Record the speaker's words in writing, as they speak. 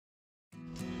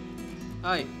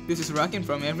Hi, this is Rakin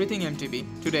from Everything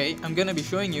MTB. Today, I'm gonna be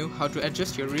showing you how to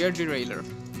adjust your rear derailleur.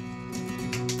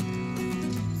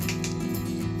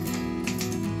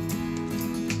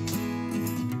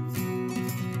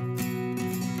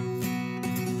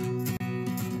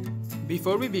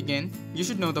 Before we begin, you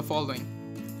should know the following: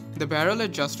 the barrel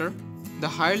adjuster, the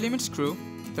higher limit screw,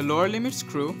 the lower limit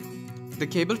screw, the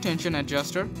cable tension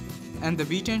adjuster, and the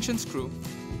V-tension screw.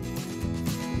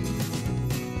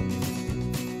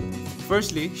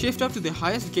 Firstly, shift up to the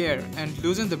highest gear and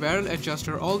loosen the barrel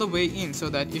adjuster all the way in so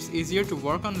that it's easier to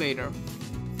work on later.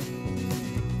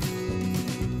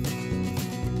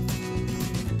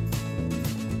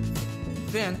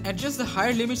 Then adjust the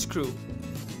higher limit screw.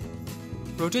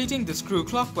 Rotating the screw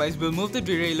clockwise will move the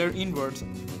derailleur inwards,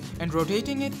 and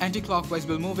rotating it anti-clockwise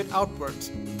will move it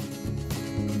outwards.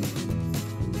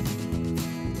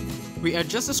 We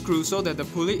adjust the screw so that the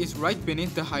pulley is right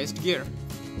beneath the highest gear.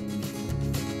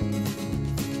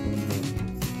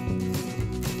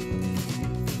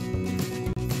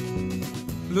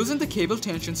 Loosen the cable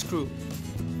tension screw.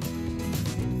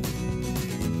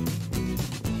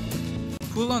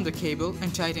 Pull on the cable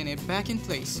and tighten it back in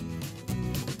place.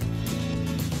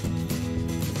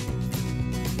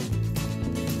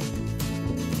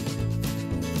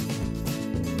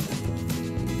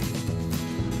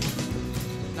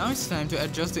 Now it's time to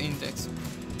adjust the index.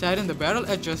 Tighten the barrel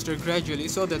adjuster gradually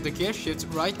so that the gear shifts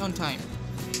right on time.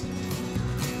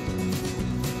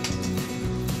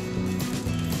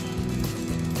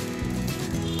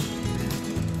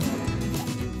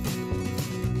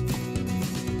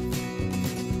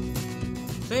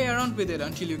 Play around with it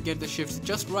until you get the shifts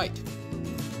just right.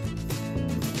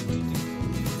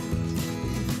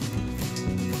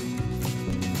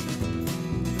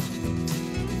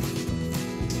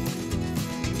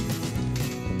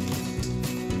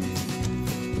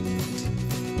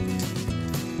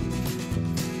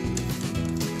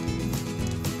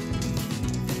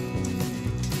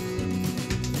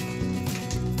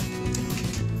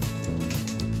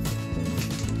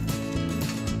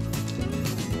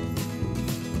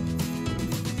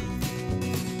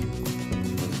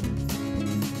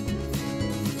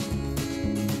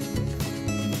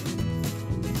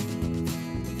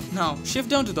 Now, shift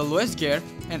down to the lowest gear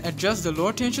and adjust the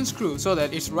lower tension screw so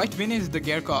that it's right beneath the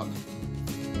gear cog.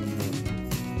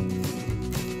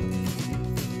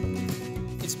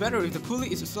 It's better if the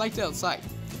pulley is slightly outside,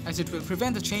 as it will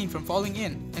prevent the chain from falling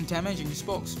in and damaging the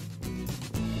spokes.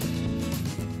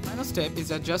 Final step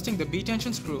is adjusting the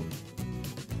V-tension screw.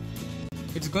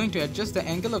 It's going to adjust the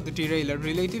angle of the derailleur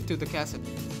relative to the cassette.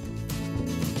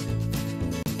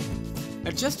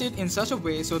 Adjust it in such a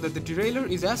way so that the derailleur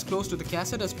is as close to the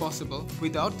cassette as possible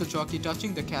without the jockey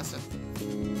touching the cassette.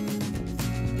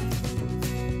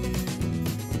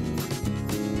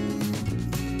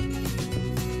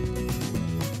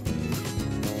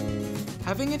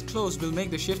 Having it close will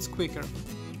make the shifts quicker.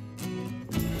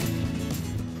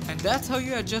 And that's how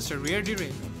you adjust a rear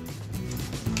derailleur.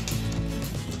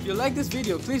 If you like this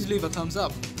video, please leave a thumbs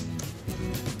up.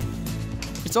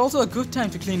 It's also a good time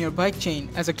to clean your bike chain,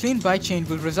 as a clean bike chain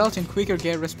will result in quicker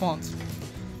gear response.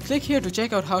 Click here to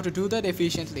check out how to do that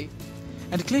efficiently.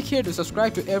 And click here to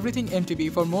subscribe to Everything MTB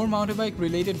for more mountain bike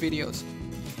related videos.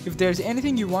 If there's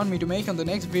anything you want me to make on the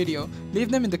next video,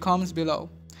 leave them in the comments below.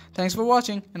 Thanks for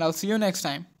watching, and I'll see you next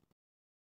time.